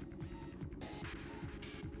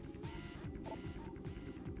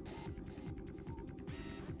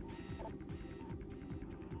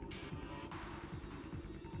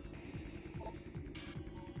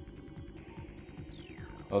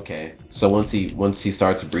 Okay, so once he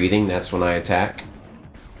starts breathing, that's when I attack.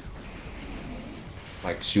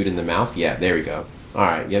 Like shoot in the mouth? Yeah, there we go.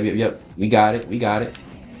 Alright, yep. We got it.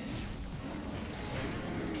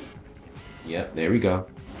 Yep, there we go.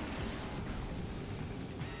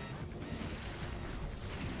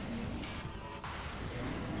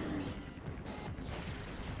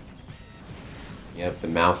 Yep, the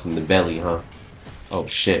mouth and the belly, huh? Oh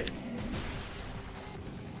shit.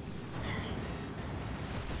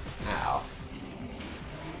 Ow.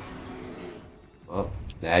 Well,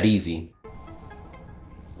 that easy.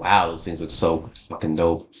 Wow, those things look so fucking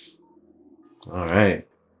dope. Alright.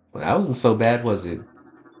 Well, that wasn't so bad, was it?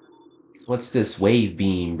 What's this wave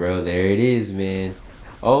beam, bro? There it is, man.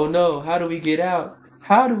 Oh no, how do we get out?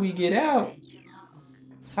 How do we get out?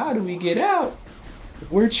 How do we get out?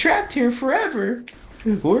 We're trapped here forever.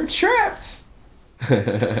 We're trapped.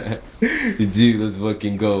 Dude, let's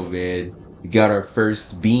fucking go, man. We got our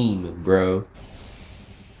first beam, bro.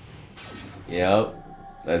 Yep.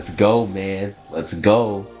 Let's go, man. Let's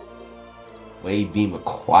go. Wave beam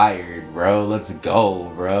acquired, bro. Let's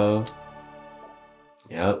go, bro.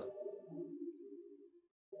 Yep.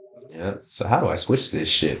 Yep. So how do I switch this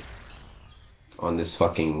shit on this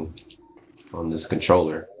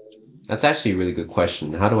controller? That's actually a really good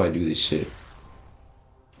question. How do I do this shit?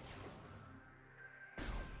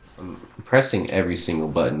 I'm pressing every single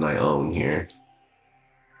button I own here.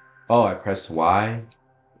 Oh, I press Y, and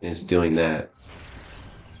it's doing that.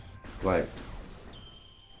 Like,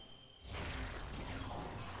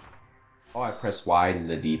 oh, I press Y in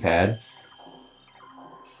the D-pad.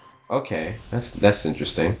 Okay, that's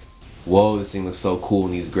interesting. Whoa, this thing looks so cool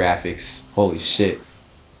in these graphics. Holy shit.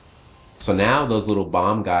 So now those little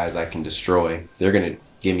bomb guys I can destroy. They're gonna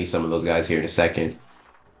give me some of those guys here in a second.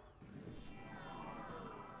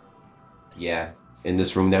 Yeah, in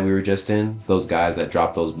this room that we were just in, those guys that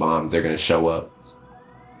dropped those bombs, they're gonna show up.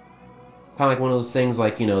 Kind of like one of those things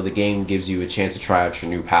like, you know, the game gives you a chance to try out your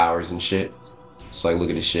new powers and shit. Just like, look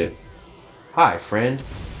at this shit. Hi, friend.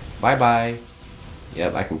 Bye-bye.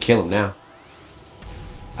 Yep, I can kill him now.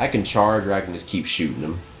 I can charge or I can just keep shooting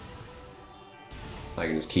him. I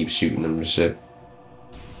can just keep shooting him and shit.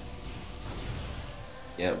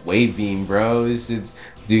 Yep, wave beam, bro. It's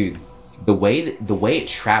dude, the way it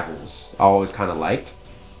travels, I always kind of liked.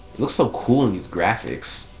 It looks so cool in these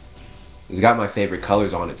graphics. It's got my favorite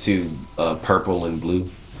colors on it too, purple and blue.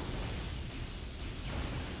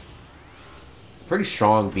 Pretty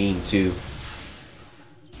strong beam too.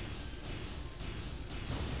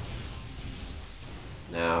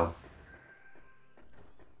 Now,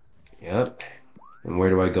 yep. And where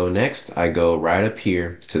do I go next? I go right up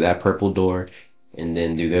here to that purple door. And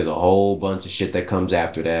then, dude, there's a whole bunch of shit that comes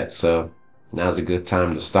after that. So now's a good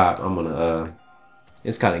time to stop. I'm gonna,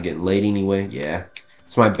 it's kind of getting late anyway. Yeah.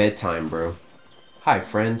 It's my bedtime, bro. Hi,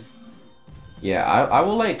 friend. Yeah, I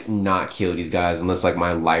will, like, not kill these guys unless, like,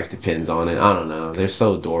 my life depends on it. I don't know. They're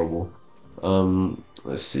so adorable.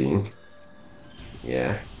 Let's see.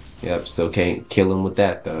 Yeah. Yep, still can't kill him with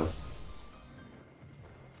that, though.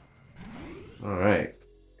 Alright.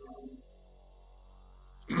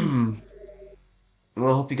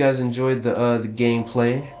 Well, I hope you guys enjoyed the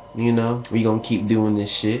gameplay. You know, we gonna keep doing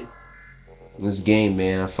this shit. This game,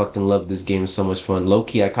 man, I fucking love this game. It's so much fun. Low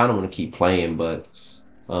key, I kind of want to keep playing, but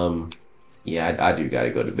um, yeah, I do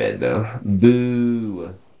gotta go to bed though.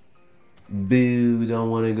 Boo, boo,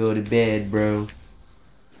 don't want to go to bed, bro.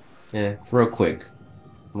 Yeah, real quick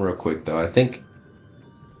though. I think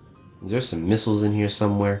there's some missiles in here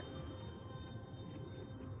somewhere.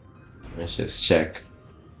 Let's just check.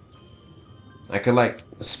 I could like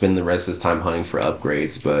spend the rest of this time hunting for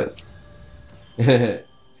upgrades, but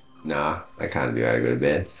nah, I kind of do gotta go to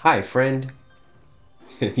bed. Hi, friend.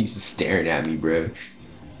 He's just staring at me, bro.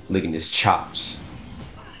 Licking his chops.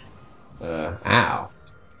 Ow.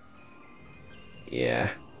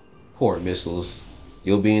 Yeah. Poor missiles.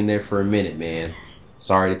 You'll be in there for a minute, man.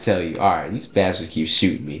 Sorry to tell you. Alright, these bastards keep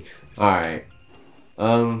shooting me. Alright.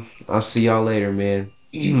 I'll see y'all later, man.